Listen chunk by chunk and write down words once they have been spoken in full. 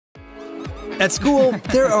At school,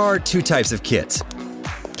 there are two types of kids.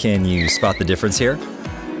 Can you spot the difference here?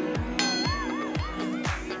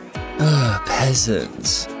 Ugh,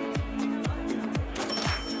 peasants.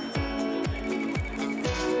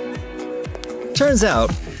 Turns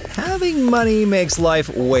out, having money makes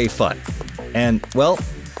life way fun. And, well,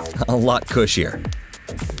 a lot cushier.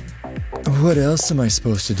 What else am I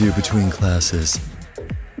supposed to do between classes?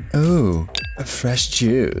 Oh, fresh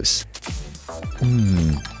juice.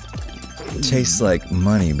 Tastes like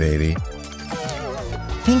money, baby.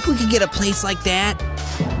 Think we could get a place like that?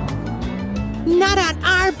 Not on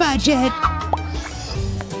our budget.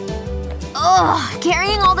 Ugh,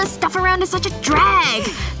 carrying all this stuff around is such a drag.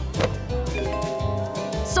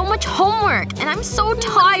 So much homework, and I'm so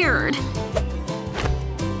tired.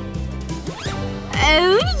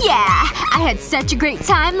 Oh yeah! I had such a great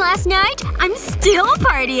time last night. I'm still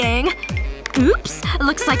partying. Oops.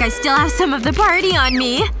 Looks like I still have some of the party on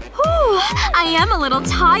me. Whew. I am a little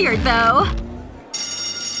tired, though.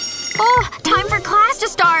 Oh, time for class to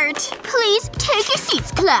start. Please, take your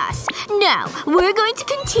seats, class. Now, we're going to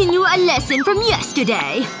continue a lesson from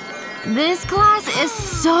yesterday. This class is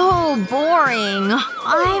so boring.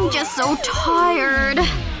 I'm just so tired.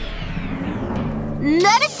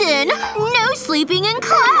 Medicine! No sleeping in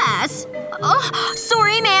class! Oh,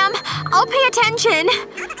 sorry, ma'am. I'll pay attention.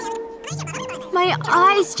 My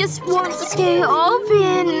eyes just won't stay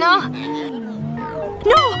open. No!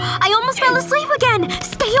 I almost fell asleep again!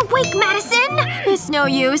 Stay awake, Madison! It's no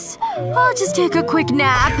use. I'll just take a quick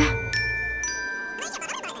nap.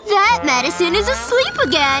 That Madison is asleep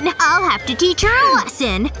again! I'll have to teach her a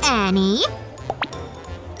lesson. Annie?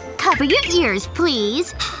 Cover your ears,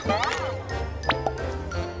 please.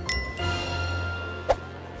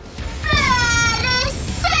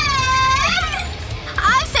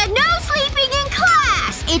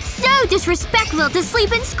 It's so disrespectful to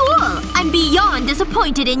sleep in school! I'm beyond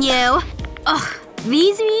disappointed in you. Ugh.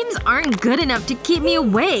 These memes aren't good enough to keep me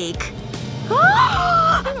awake.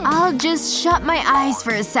 I'll just shut my eyes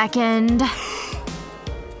for a second. No!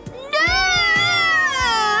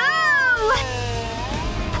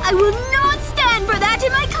 I will not stand for that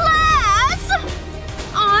in my class!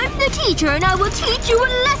 I'm the teacher and I will teach you a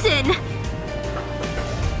lesson!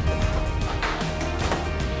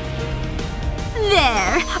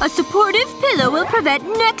 There. A supportive pillow will prevent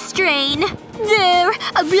neck strain. There.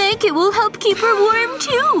 A blanket will help keep her warm,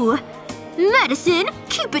 too. Madison,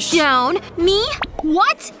 keep it down. Me?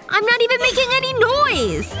 What? I'm not even making any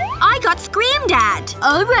noise. I got screamed at.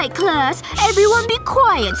 Alright, class. Everyone be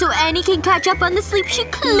quiet so Annie can catch up on the sleep she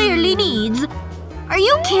clearly needs. Are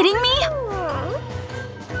you kidding me?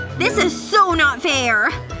 This is so not fair.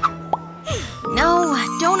 No,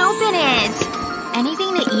 don't open it.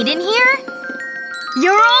 Anything to eat in here?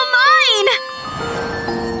 You're all mine!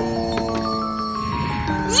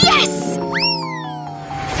 Yes!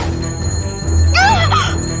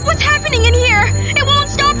 Ah! What's happening in here? It won't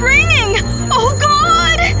stop ringing! Oh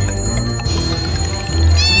god!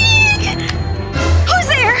 Eek! Who's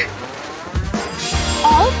there?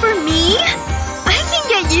 All for me? I can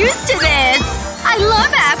get used to this! I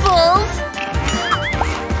love apples!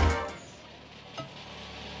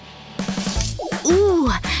 Ooh,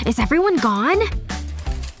 is everyone gone?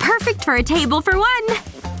 Perfect for a table for one.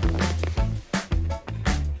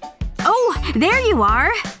 Oh, there you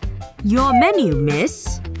are. Your menu,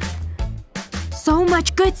 miss. So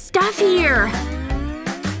much good stuff here.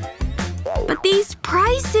 But these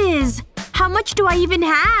prices! How much do I even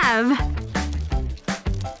have?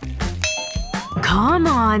 Come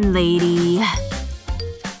on, lady.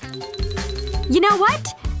 You know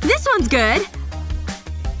what? This one's good.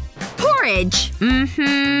 Porridge.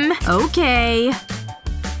 Okay.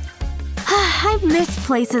 I've missed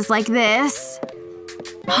places like this.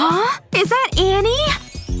 Huh? Is that Annie?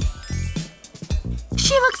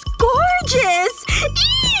 She looks gorgeous!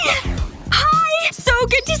 Eee! Hi! So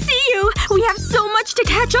good to see you! We have so much to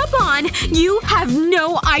catch up on! You have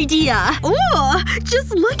no idea! Ooh!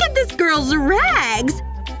 Just look at this girl's rags!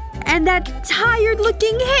 And that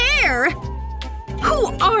tired-looking hair!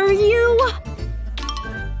 Who are you?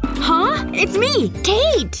 Huh? It's me,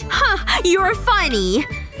 Kate! Huh, you're funny.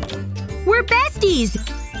 We're besties!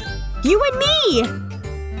 You and me!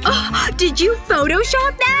 Oh, did you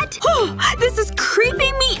Photoshop that? Oh, this is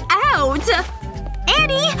creeping me out!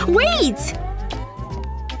 Annie, wait!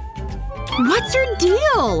 What's your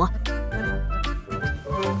deal?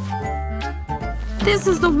 This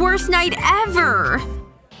is the worst night ever!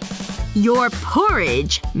 Your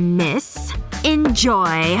porridge, miss.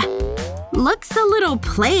 Enjoy. Looks a little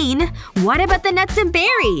plain. What about the nuts and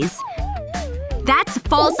berries? That's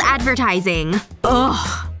false advertising.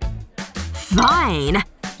 Ugh. Fine.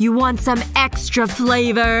 You want some extra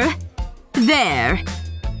flavor? There.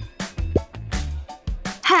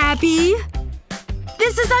 Happy?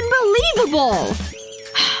 This is unbelievable!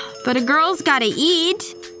 But a girl's gotta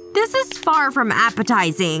eat. This is far from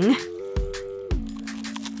appetizing.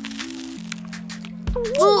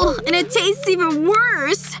 Ugh, and it tastes even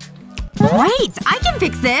worse. Wait, I can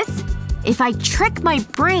fix this! If I trick my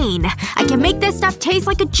brain, I can make this stuff taste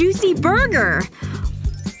like a juicy burger.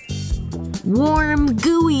 Warm,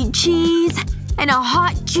 gooey cheese. And a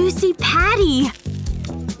hot, juicy patty.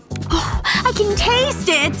 Oh, I can taste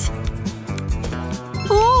it!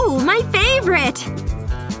 Ooh, my favorite!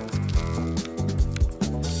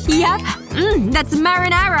 Yep. That's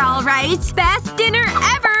marinara, alright. Best dinner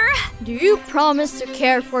ever! Do you promise to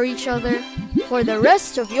care for each other for the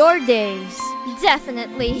rest of your days?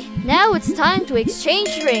 Definitely. Now it's time to exchange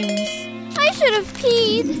rings. I should have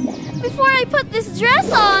peed before I put this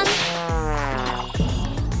dress on.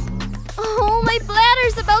 Oh, my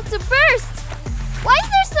bladder's about to burst. Why is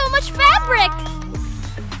there so much fabric?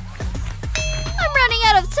 I'm running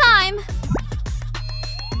out of time.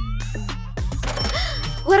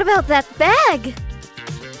 What about that bag?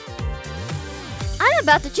 I'm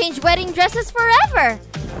about to change wedding dresses forever.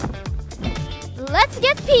 Let's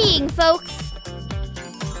get peeing, folks.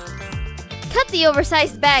 Cut the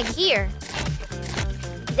oversized bag here.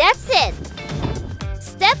 That's it.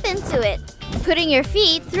 Step into it, putting your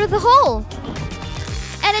feet through the hole.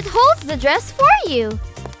 And it holds the dress for you.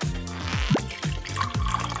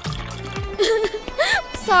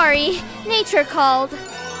 Sorry, nature called.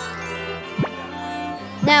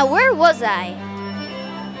 Now, where was I?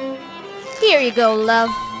 Here you go, love.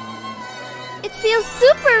 It feels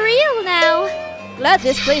super real now. Glad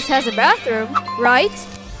this place has a bathroom, right?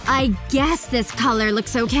 I guess this color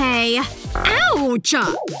looks okay. Ouch!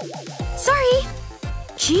 Sorry.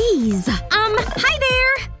 Jeez. Hi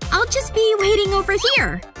there. I'll just be waiting over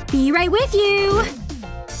here. Be right with you.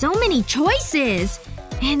 So many choices.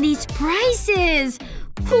 And these prices.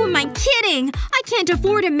 Who am I kidding? I can't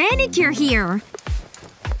afford a manicure here.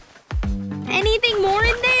 Anything more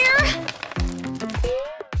in there?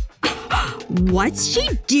 What's she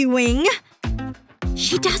doing?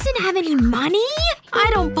 She doesn't have any money? I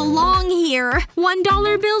don't belong here.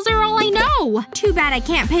 $1 bills are all I know. Too bad I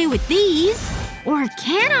can't pay with these. Or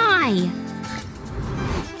can I?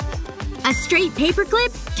 A straight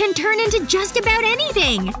paperclip can turn into just about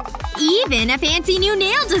anything. Even a fancy new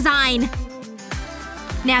nail design.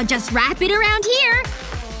 Now just wrap it around here.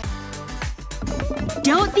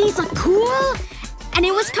 Don't these look cool? And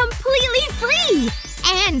it was completely free!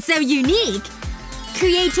 And so unique.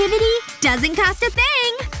 Creativity doesn't cost a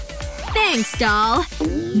thing. Thanks, doll.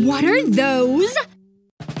 What are those?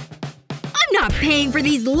 I'm not paying for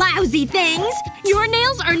these lousy things! Your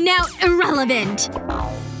nails are now irrelevant.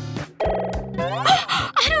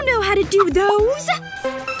 I don't know how to do those.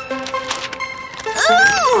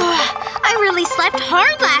 Ooh! I really slept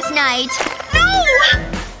hard last night. No!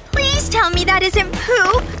 Please tell me that isn't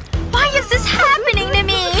poop. Why is this happening to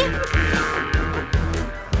me?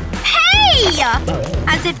 Hey!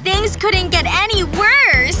 As if things couldn't get any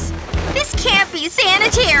worse. This can't be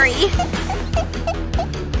sanitary.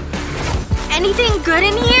 Anything good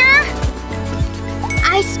in here?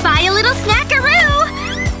 I spy a little snackaroo!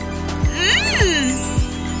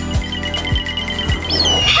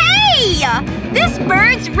 Hey! This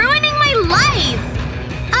bird's ruining my life!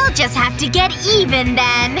 I'll just have to get even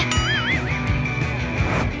then.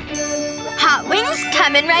 Hot wings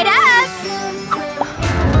coming right up!